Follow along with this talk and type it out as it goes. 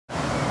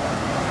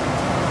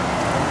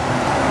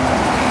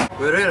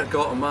We're here at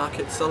Gorton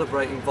Market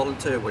celebrating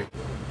Volunteer Week.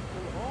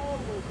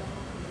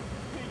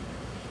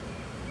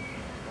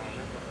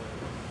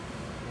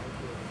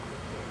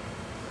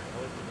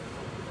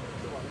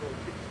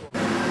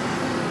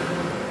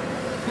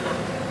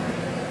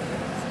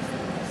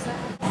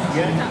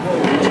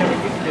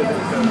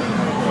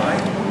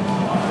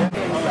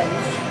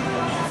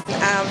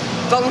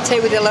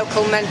 Volunteer with a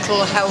local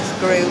mental health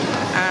group,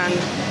 and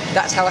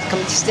that's how I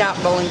come to start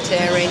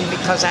volunteering,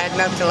 because I had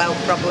mental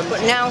health problems.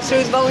 But now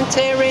through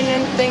volunteering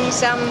and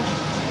things,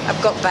 I've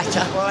got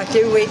better. Well, I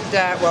do with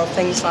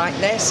things like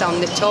this, on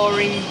the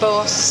touring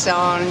bus,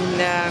 on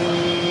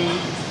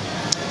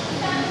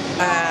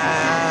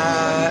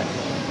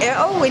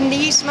in the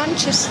East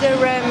Manchester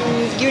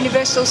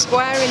Universal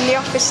Square in the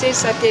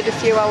offices. I did a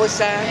few hours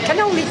there. Can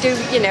only do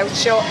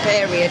short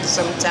periods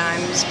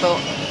sometimes, but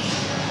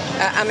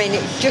I mean,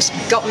 it just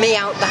got me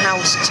out the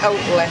house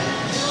totally,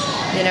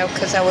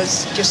 because I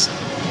was just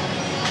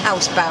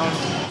housebound.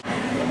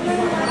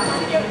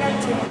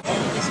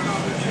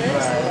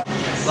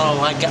 Well,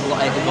 I get a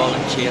lot out of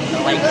volunteering.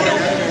 I like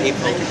helping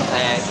people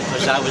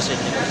because I was in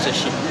the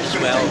position as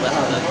well that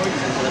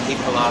other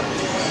people are.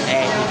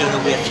 They don't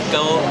know where to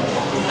go,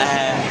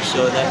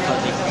 so therefore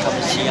they can come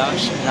and see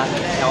us, and that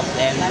can help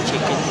them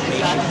take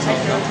information from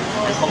them,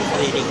 and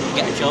hopefully they can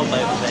get a job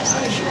out of it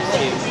actually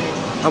too.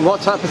 And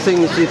what type of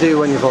things do you do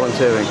when you're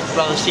volunteering?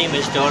 Well, the same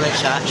as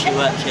Doris. I actually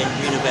worked in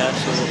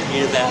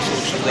Universal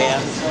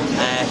Square,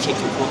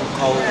 taking phone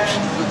calls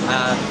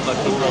for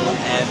people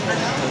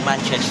from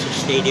Manchester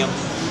Stadium,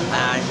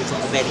 and we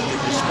got a very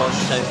good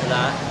response out of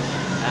that.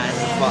 And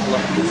quite a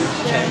lot of people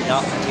turned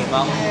up, came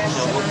up,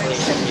 so hopefully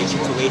somebody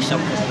took away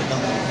something with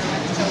them.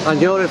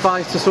 And your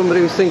advice to somebody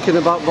who's thinking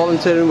about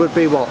volunteering would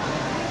be what?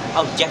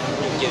 I'll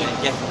definitely do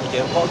it, definitely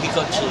do it. What have you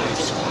got to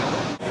lose?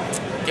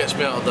 Gets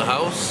me out of the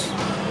house.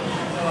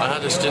 I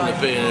had a stint of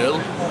being ill,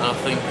 and I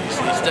think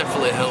it's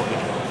definitely helped me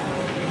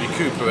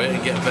recuperate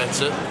and get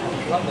better.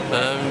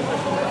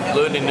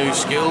 Learning new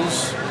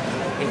skills,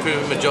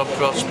 improving my job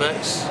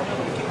prospects.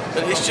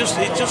 And it's just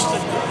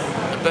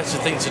a better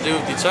thing to do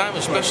with your time,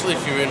 especially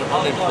if you're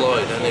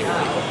unemployed anyway.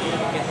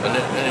 And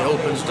it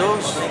opens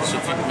doors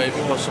to maybe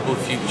possible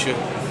future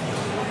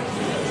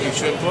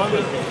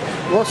employment.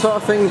 What sort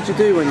of things do you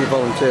do when you're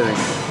volunteering?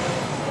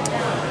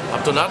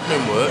 I've done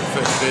admin work for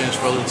experience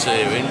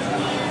volunteering.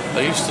 I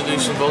used to do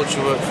some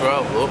volunteer work for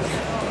Outlook,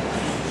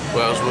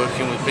 where I was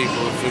working with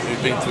people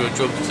who've been through a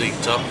drug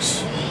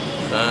detox,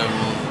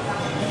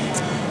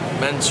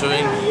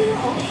 mentoring,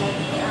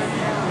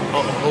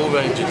 a whole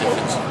range of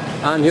different.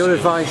 And your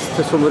advice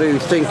to somebody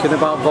who's thinking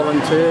about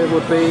volunteer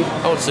would be?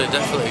 I would say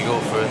definitely go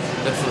for it,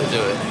 definitely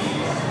do it.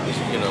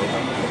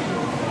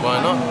 Why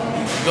not?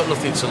 You've got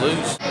nothing to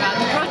lose.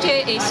 The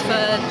project is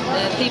for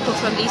people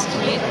from East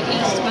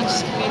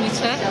Manchester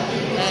community.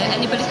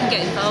 Anybody can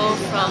get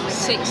involved from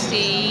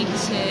 60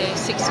 to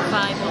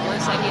 65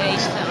 onwards, any age,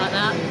 something like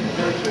that.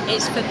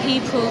 It's for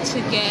people to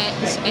get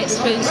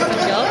experience of a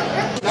job.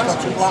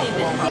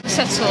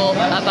 Set up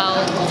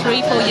about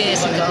 3-4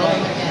 years ago.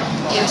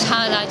 It was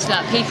highlighted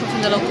that people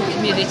from the local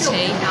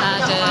community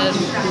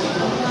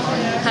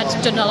had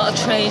done a lot of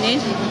training,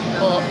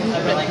 but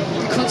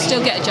could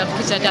still get a job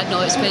because they'd had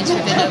no experience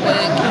within a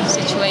working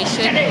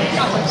situation.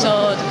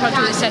 So the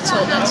project was set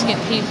up to give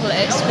people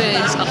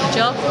experience of a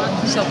job.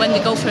 So when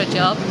they go for a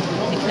job,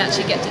 they can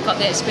actually got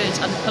the experience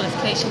and the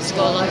qualifications to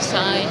go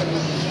alongside.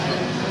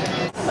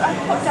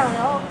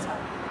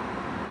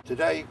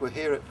 Today we're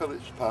here at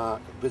Phillips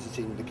Park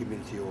visiting the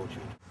community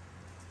orchard.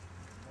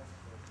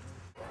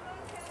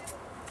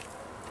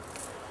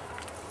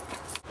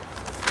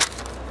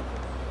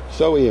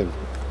 So Ian,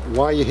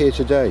 why are you here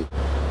today?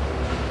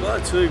 Well,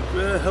 to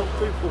help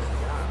people,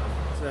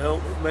 to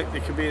help make the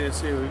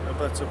community a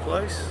better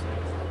place.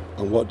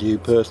 And what do you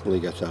personally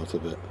get out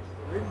of it?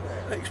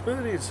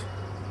 Experience.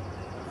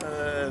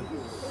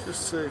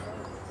 Just to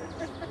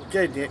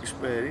gain the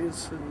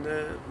experience and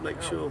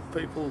make sure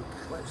people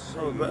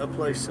have a better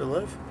place to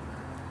live.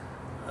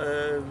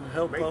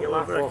 Help out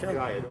wherever I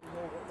can.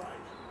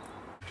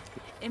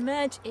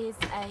 Emerge is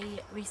a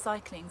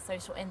recycling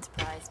social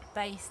enterprise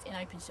based in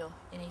Openshaw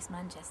in East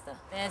Manchester.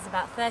 There's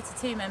about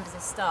 32 members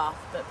of staff,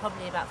 but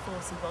probably about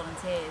 40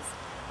 volunteers,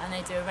 and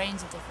they do a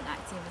range of different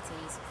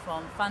activities,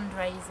 from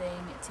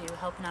fundraising to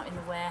helping out in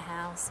the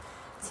warehouse,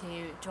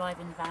 to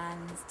driving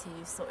vans,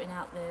 to sorting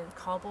out the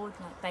cardboard,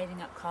 like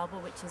baling up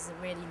cardboard, which is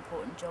a really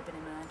important job in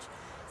Emerge.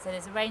 So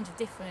there's a range of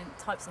different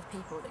types of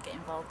people that get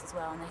involved as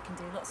well, and they can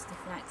do lots of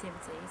different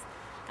activities.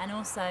 And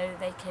also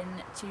they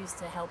can choose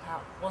to help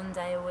out one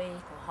day a week,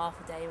 or half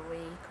a day a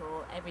week,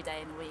 or every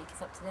day in a week.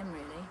 It's up to them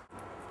really.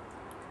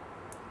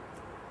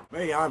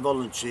 Me, I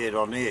volunteer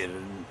on here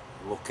and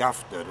look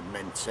after and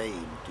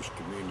maintain this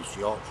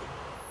community orchard.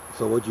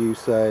 So would you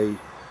say,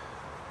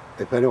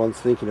 if anyone's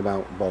thinking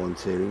about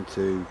volunteering,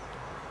 to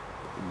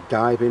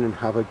dive in and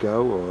have a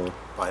go, or?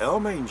 By all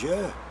means,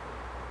 yeah.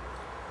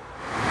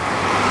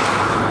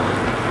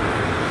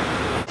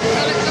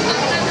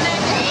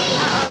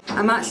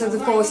 I'm actually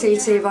the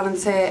 4CT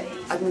volunteer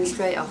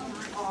administrator.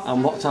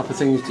 And what type of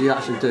things do you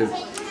actually do?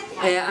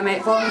 I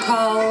make phone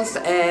calls,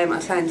 I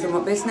try and drum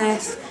up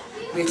business.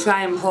 We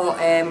try and put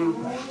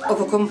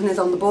other companies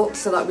on the books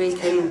so that we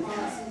can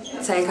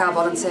take our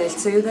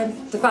volunteers to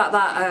them. The fact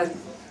that I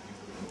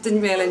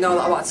didn't really know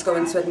that I wanted to go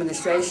into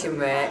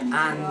administration, and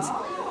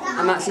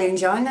I'm actually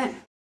enjoying it.